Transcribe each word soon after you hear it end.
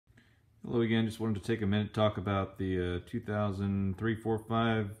Hello again, just wanted to take a minute to talk about the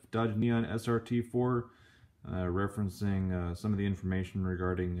 2003-4-5 Dodge Neon SRT-4, referencing some of the information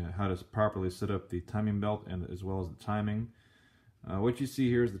regarding how to properly set up the timing belt and as well as the timing. What you see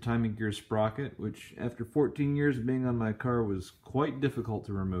here is the timing gear sprocket, which after 14 years of being on my car was quite difficult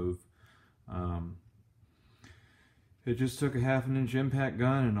to remove. It just took a 1/2 inch impact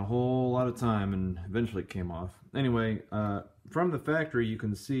gun and a whole lot of time, and eventually it came off. Anyway, from the factory you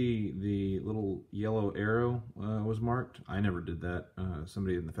can see the little yellow arrow was marked. I never did that.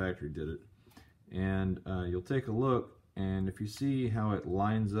 Somebody in the factory did it. And you'll take a look, and if you see how it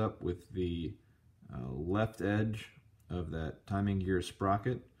lines up with the left edge of that timing gear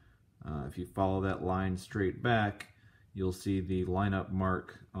sprocket, if you follow that line straight back, you'll see the lineup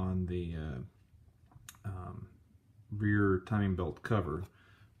mark on the rear timing belt cover.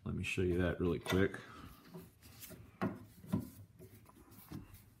 Let me show you that really quick.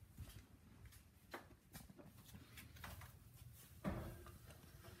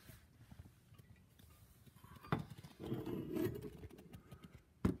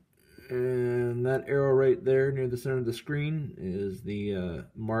 And that arrow right there near the center of the screen is the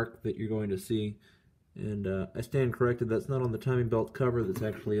mark that you're going to see. And I stand corrected, that's not on the timing belt cover, that's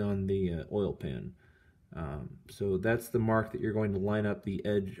actually on the oil pan. So that's the mark that you're going to line up the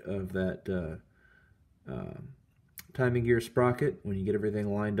edge of that timing gear sprocket when you get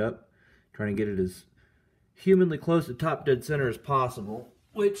everything lined up. Trying to get it as humanly close to top dead center as possible,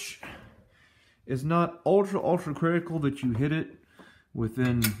 which is not ultra critical that you hit it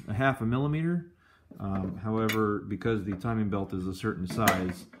within a 1/2 millimeter. However, because the timing belt is a certain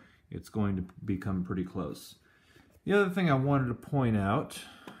size, it's going to become pretty close. The other thing I wanted to point out,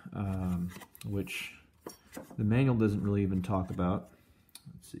 which the manual doesn't really even talk about.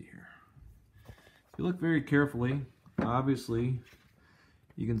 Let's see here. If you look very carefully, obviously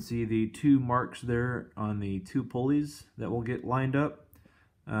you can see the 2 marks there on the 2 pulleys that will get lined up.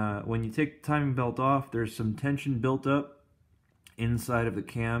 When you take the timing belt off, there's some tension built up inside of the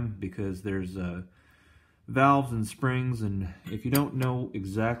cam because there's valves and springs, and if you don't know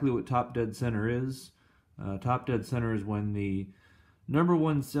exactly what top dead center is when the number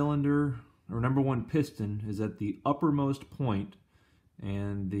 1 cylinder or number 1 piston is at the uppermost point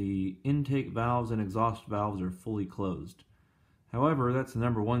and the intake valves and exhaust valves are fully closed. However, that's the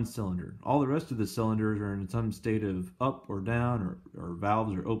number 1 cylinder. All the rest of the cylinders are in some state of up or down, or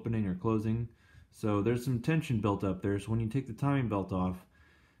valves are opening or closing. So there's some tension built up there, so when you take the timing belt off,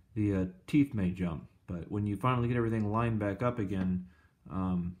 the teeth may jump. But when you finally get everything lined back up again,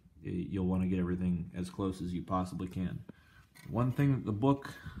 you'll want to get everything as close as you possibly can. One thing that the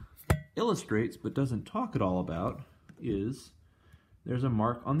book illustrates but doesn't talk at all about is there's a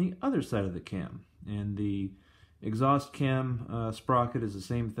mark on the other side of the cam, and the exhaust cam sprocket is the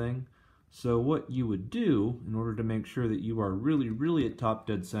same thing. So what you would do in order to make sure that you are really at top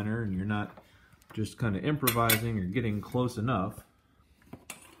dead center and you're not just kind of improvising or getting close enough,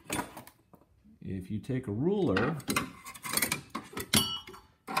 if you take a ruler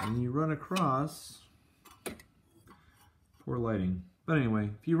and you run across, poor lighting, but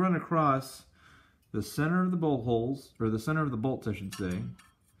anyway, if you run across the center of the bolt holes, or the center of the bolts I should say,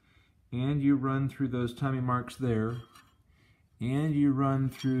 and you run through those timing marks there, and you run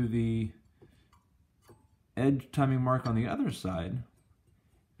through the edge timing mark on the other side,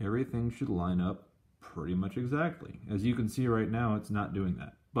 everything should line up pretty much exactly. As you can see right now, it's not doing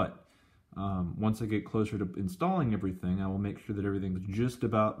that. But once I get closer to installing everything, I will make sure that everything's just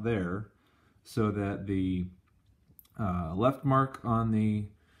about there, so that the left mark on the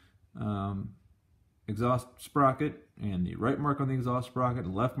exhaust sprocket and the right mark on the exhaust sprocket, the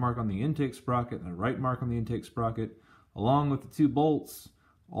left mark on the intake sprocket, and the right mark on the intake sprocket, along with the 2 bolts,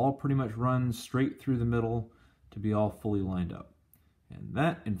 all pretty much run straight through the middle to be all fully lined up. And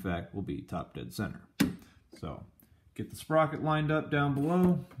that, in fact, will be top dead center. So, get the sprocket lined up down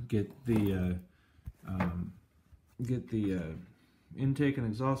below, get the intake and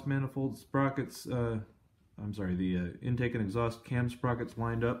exhaust manifold sprockets, the intake and exhaust cam sprockets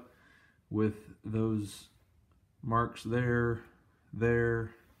lined up with those marks there,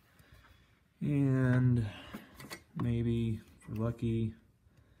 and maybe, if we're lucky,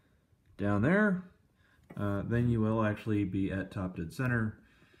 down there. Then you will actually be at top dead center.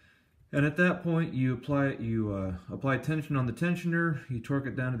 And at that point, you apply tension on the tensioner, you torque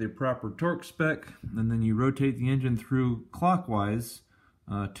it down to the proper torque spec, and then you rotate the engine through clockwise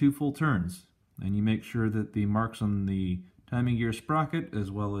 2 full turns. And you make sure that the marks on the timing gear sprocket as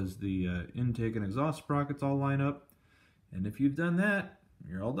well as the intake and exhaust sprockets all line up. And if you've done that,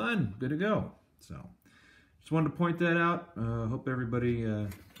 you're all done, good to go. So just wanted to point that out. Hope everybody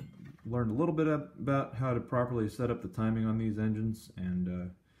learned a little bit about how to properly set up the timing on these engines,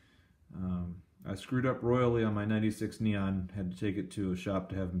 and I screwed up royally on my 96 Neon. Had to take it to a shop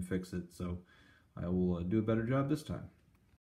to have them fix it, so I will do a better job this time.